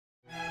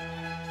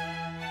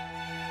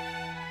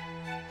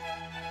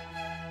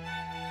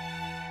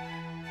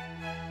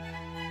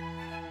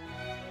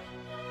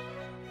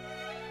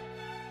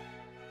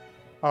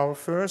Our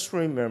first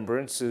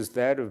remembrance is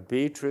that of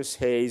Beatrice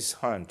Hayes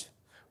Hunt,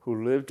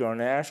 who lived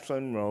on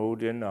Ashland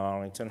Road in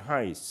Arlington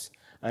Heights,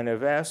 and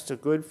I've asked a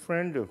good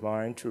friend of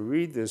mine to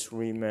read this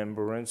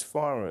remembrance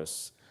for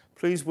us.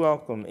 Please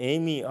welcome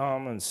Amy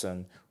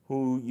Ammondson,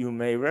 who you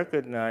may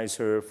recognize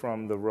her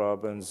from the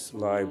Robbins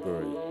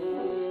Library.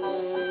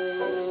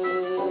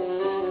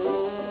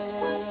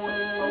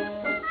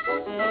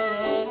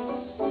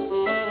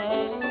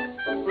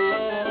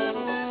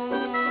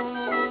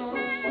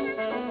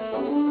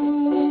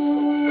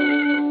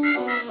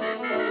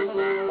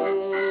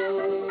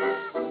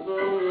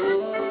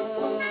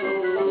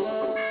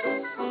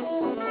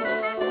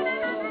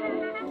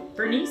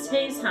 Bernice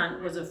Hayes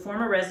Hunt was a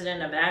former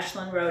resident of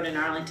Ashland Road in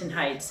Arlington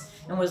Heights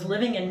and was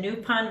living in New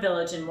Pond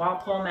Village in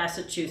Walpole,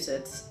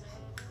 Massachusetts,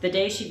 the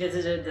day she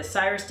visited the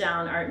Cyrus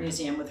Dallin Art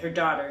Museum with her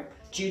daughter,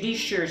 Judy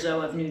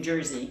Scherzo of New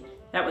Jersey.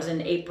 That was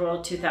in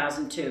April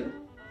 2002.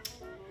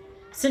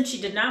 Since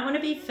she did not want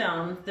to be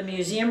filmed, the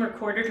museum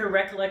recorded her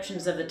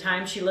recollections of the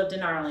time she lived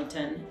in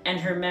Arlington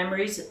and her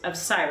memories of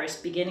Cyrus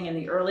beginning in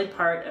the early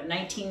part of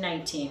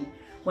 1919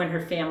 when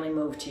her family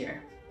moved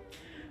here.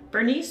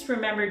 Bernice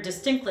remembered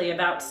distinctly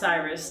about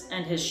Cyrus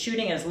and his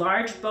shooting his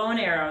large bow and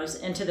arrows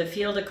into the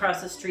field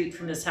across the street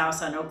from his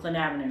house on Oakland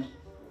Avenue.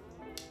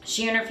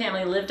 She and her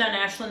family lived on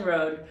Ashland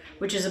Road,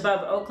 which is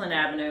above Oakland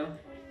Avenue,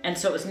 and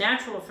so it was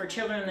natural for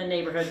children in the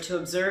neighborhood to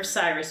observe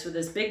Cyrus with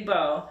his big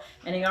bow,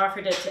 and he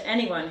offered it to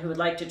anyone who would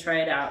like to try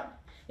it out.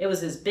 It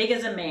was as big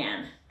as a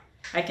man.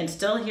 I can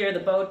still hear the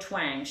bow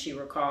twang, she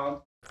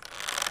recalled.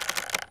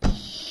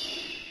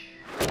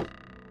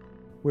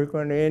 We're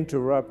going to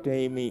interrupt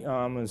Amy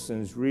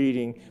Ammondson's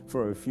reading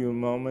for a few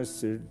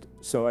moments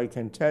so I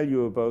can tell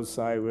you about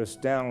Cyrus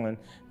Dallin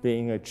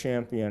being a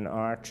champion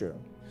archer.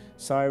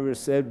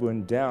 Cyrus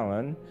Edwin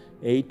Dallin,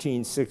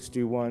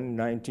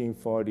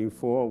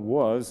 1861-1944,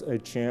 was a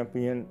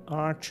champion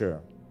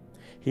archer.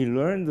 He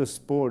learned the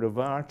sport of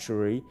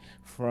archery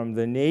from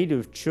the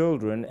native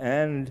children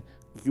and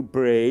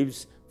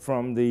braves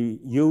from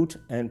the Ute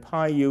and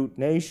Paiute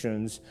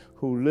nations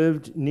who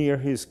lived near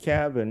his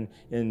cabin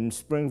in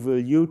Springville,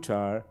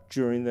 Utah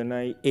during the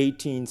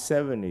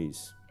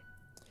 1870s.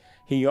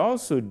 He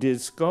also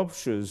did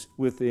sculptures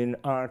with an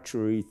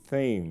archery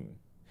theme.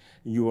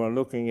 You are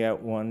looking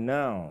at one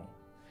now,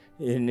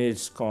 and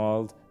it's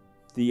called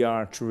The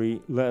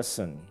Archery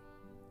Lesson.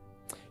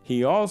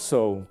 He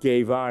also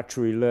gave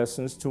archery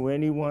lessons to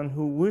anyone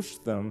who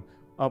wished them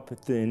up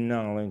in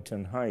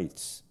Arlington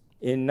Heights.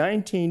 In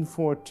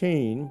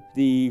 1914,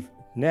 the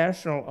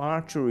National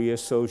Archery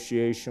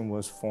Association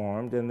was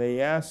formed, and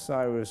they asked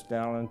Cyrus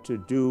Dallin to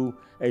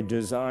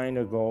design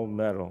a gold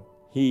medal.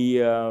 He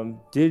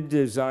did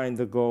design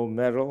the gold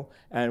medal,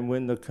 and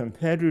when the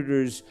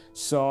competitors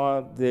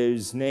saw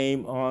his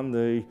name on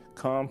the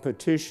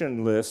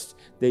competition list,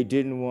 they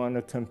didn't want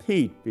to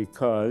compete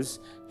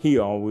because he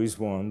always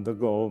won the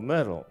gold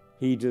medal.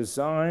 He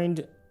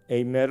designed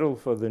a medal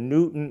for the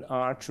Newton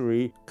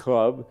Archery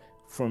Club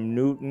from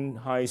Newton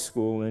High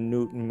School in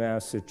Newton,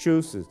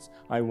 Massachusetts.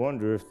 I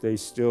wonder if they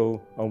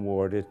still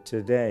award it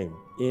today.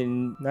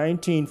 In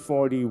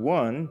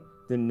 1941,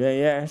 the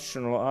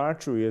National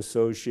Archery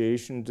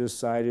Association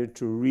decided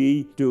to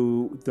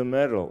redo the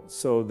medal.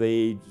 So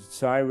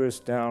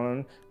Cyrus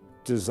Dallin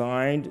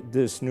designed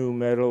this new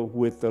medal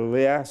with the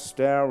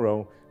last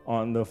arrow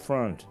on the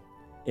front.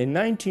 In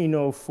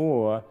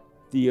 1904,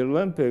 the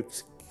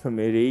Olympics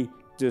Committee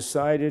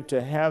decided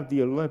to have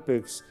the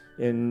Olympics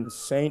in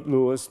St.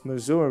 Louis,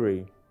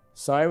 Missouri.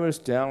 Cyrus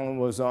Dallin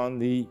was on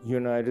the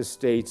United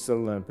States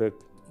Olympic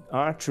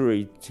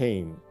archery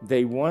team.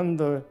 They won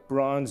the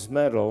bronze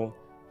medal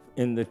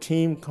in the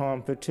team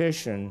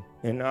competition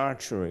in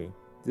archery.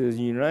 The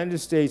United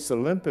States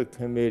Olympic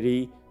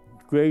Committee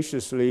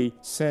graciously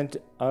sent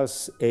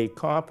us a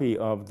copy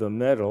of the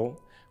medal,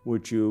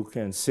 which you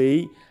can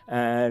see,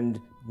 and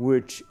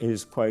which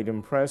is quite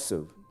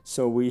impressive.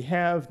 So we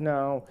have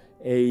now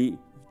a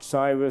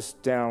Cyrus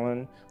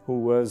Dallin, who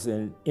was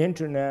an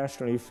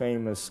internationally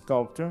famous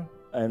sculptor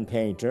and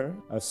painter,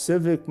 a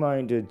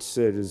civic-minded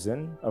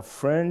citizen, a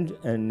friend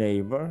and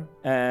neighbor,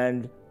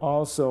 and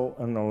also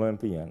an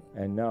Olympian.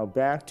 And now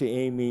back to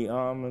Amy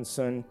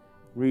Ammondson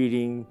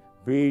reading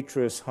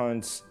Beatrice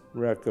Hunt's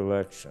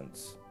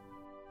recollections.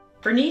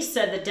 Bernice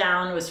said that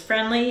Dallin was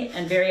friendly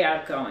and very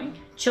outgoing.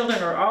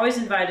 Children were always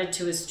invited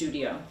to his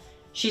studio.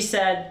 She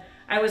said,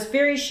 "I was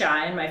very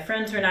shy and my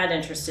friends were not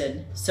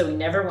interested, so we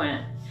never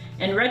went.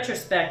 In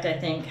retrospect, I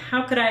think,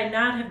 how could I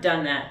not have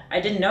done that?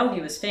 I didn't know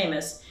he was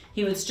famous.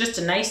 He was just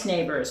a nice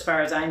neighbor as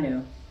far as I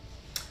knew."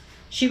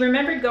 She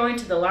remembered going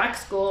to the Locke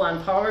School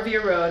on Paul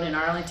Revere Road in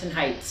Arlington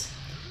Heights.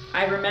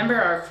 "I remember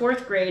our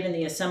 4th grade in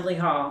the assembly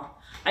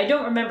hall. I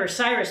don't remember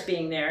Cyrus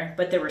being there,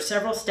 but there were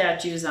several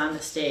statues on the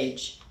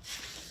stage."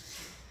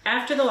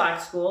 After the Locke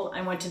School,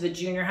 I went to the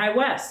Junior High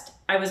West.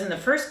 I was in the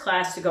first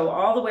class to go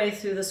all the way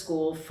through the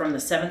school from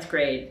the 7th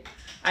grade.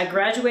 I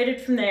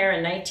graduated from there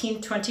in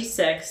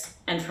 1926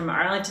 and from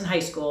Arlington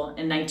High School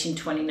in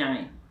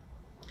 1929.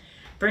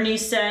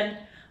 Bernice said,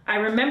 I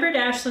remembered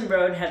Ashland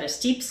Road had a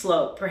steep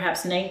slope,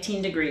 perhaps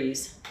 19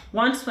 degrees.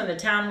 Once when the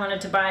town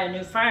wanted to buy a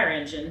new fire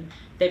engine,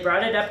 they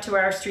brought it up to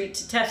our street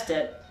to test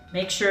it,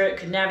 make sure it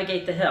could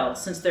navigate the hill,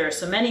 since there are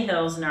so many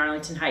hills in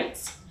Arlington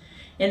Heights.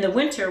 In the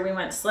winter, we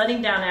went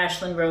sledding down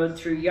Ashland Road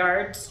through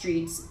yards,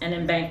 streets, and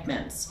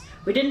embankments.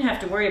 We didn't have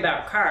to worry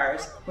about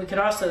cars. We could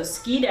also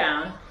ski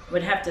down,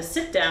 would have to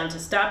sit down to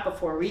stop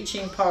before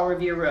reaching Paul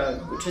Revere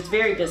Road, which was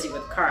very busy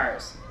with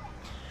cars.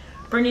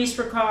 Bernice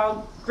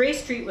recalled, Gray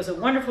Street was a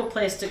wonderful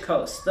place to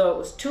coast, though it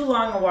was too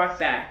long a walk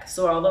back,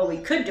 so although we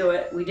could do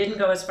it, we didn't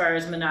go as far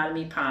as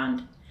Monotony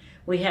Pond.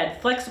 We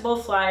had flexible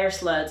flyer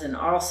sleds in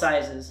all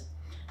sizes.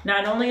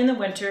 Not only in the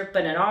winter,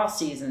 but in all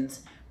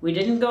seasons. We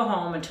didn't go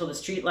home until the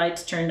street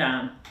lights turned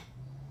on.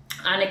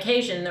 On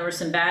occasion, there were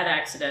some bad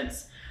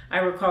accidents. I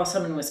recall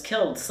someone was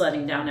killed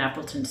sledding down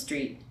Appleton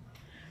Street.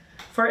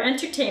 For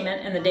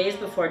entertainment in the days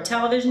before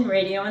television,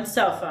 radio, and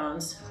cell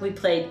phones, we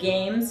played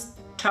games,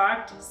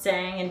 talked,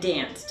 sang, and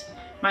danced.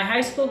 My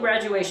high school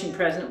graduation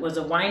present was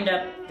a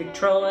wind-up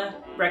Victrola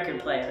record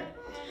player.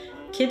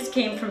 Kids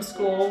came from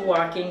school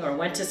walking or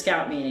went to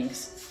scout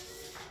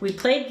meetings. We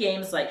played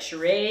games like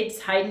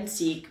charades, hide and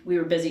seek. We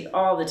were busy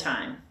all the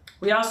time.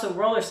 We also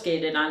roller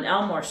skated on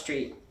Elmore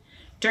Street.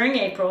 During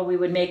April, we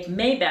would make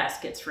May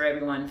baskets for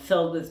everyone,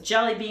 filled with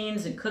jelly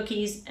beans and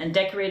cookies and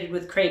decorated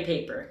with crepe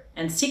paper,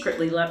 and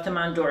secretly left them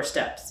on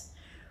doorsteps.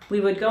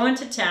 We would go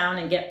into town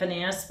and get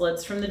banana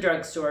splits from the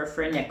drugstore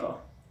for a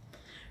nickel.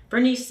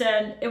 Bernice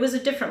said it was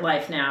a different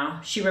life now.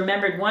 She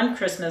remembered one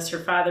Christmas her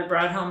father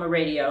brought home a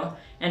radio,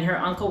 and her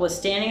uncle was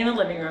standing in the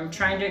living room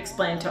trying to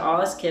explain to all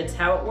his kids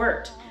how it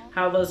worked,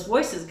 how those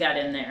voices got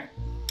in there.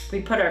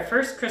 We put our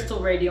first crystal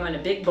radio in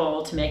a big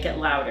bowl to make it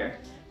louder.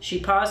 She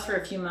paused for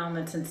a few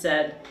moments and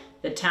said,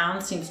 "The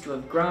town seems to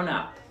have grown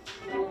up."